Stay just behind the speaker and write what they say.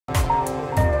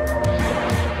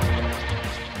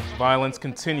Violence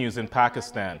continues in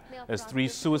Pakistan as 3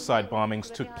 suicide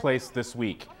bombings took place this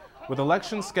week. With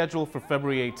elections scheduled for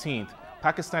February 18th,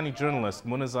 Pakistani journalist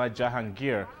Munizae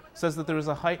Jahangir says that there is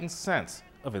a heightened sense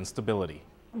of instability.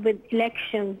 With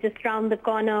elections just around the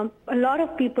corner, a lot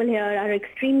of people here are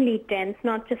extremely tense,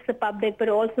 not just the public, but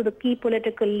also the key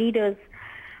political leaders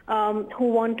who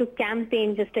want to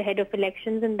campaign just ahead of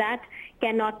elections. And that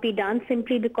cannot be done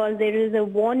simply because there is a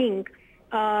warning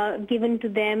given to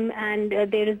them, and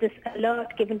there is this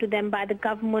alert given to them by the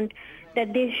government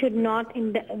that they should not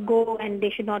go and they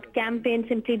should not campaign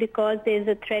simply because there is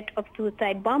a threat of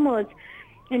suicide bombers.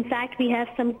 In fact, we have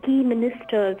some key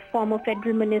ministers, former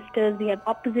federal ministers, we have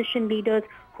opposition leaders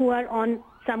who are on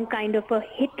some kind of a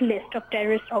hit list of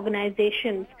terrorist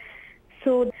organizations.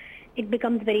 So it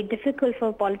becomes very difficult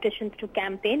for politicians to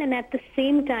campaign, and at the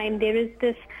same time there is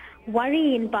this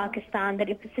worry in Pakistan that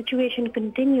if the situation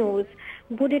continues,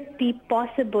 would it be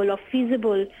possible or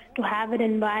feasible to have an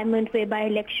environment whereby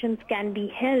elections can be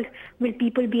held? Will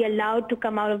people be allowed to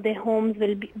come out of their homes?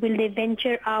 Will they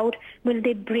venture out? Will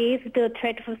they brave the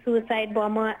threat of a suicide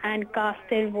bomber and cast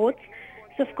their votes?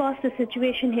 So of course the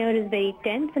situation here is very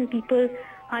tense, and people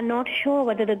are not sure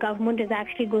whether the government is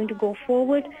actually going to go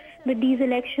forward with these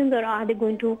elections or are they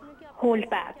going to hold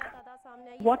back.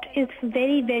 What is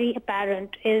very, very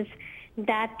apparent is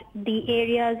that the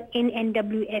areas in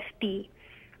NWFP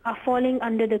are falling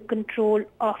under the control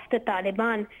of the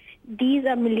Taliban. These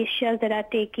are militias that are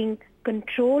taking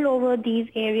control over these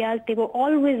areas. They were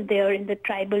always there in the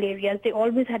tribal areas. They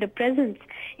always had a presence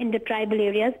in the tribal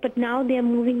areas, but now they are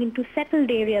moving into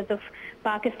settled areas of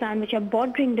Pakistan which are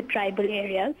bordering the tribal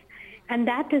areas. And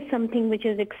that is something which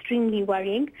is extremely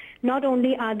worrying. Not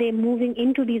only are they moving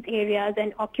into these areas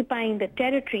and occupying the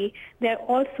territory, they're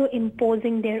also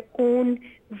imposing their own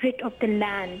writ of the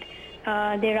land.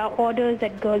 There are orders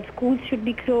that girls' schools should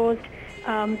be closed.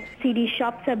 CD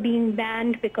shops are being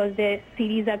banned because their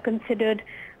CDs are considered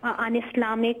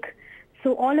un-Islamic.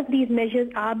 So all of these measures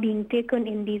are being taken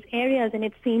in these areas, and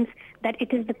it seems that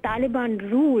it is the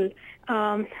Taliban rule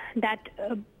that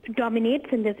dominates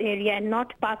in this area and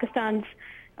not Pakistan's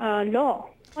law.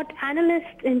 What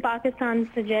analysts in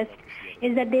Pakistan suggest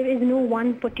is that there is no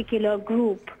one particular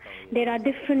group. There are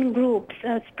different groups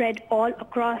spread all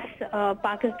across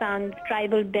Pakistan's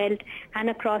tribal belt and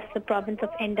across the province of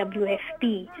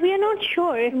NWFP. We are not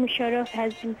sure if Musharraf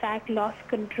has in fact lost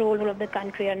control of the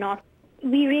country or not.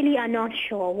 We really are not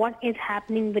sure what is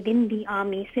happening within the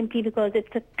army simply because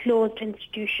it's a closed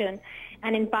institution.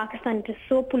 And in Pakistan, it is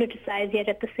so politicized, yet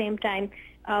at the same time,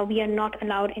 we are not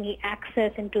allowed any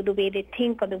access into the way they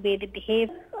think or the way they behave.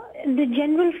 The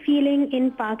general feeling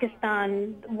in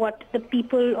Pakistan, what the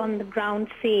people on the ground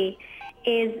say,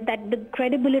 is that the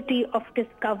credibility of this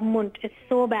government is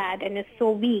so bad and is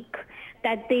so weak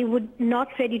that they would not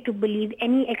ready to believe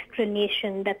any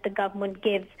explanation that the government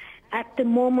gives. At the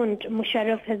moment,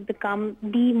 Musharraf has become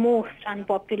the most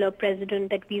unpopular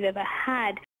president that we've ever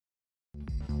had.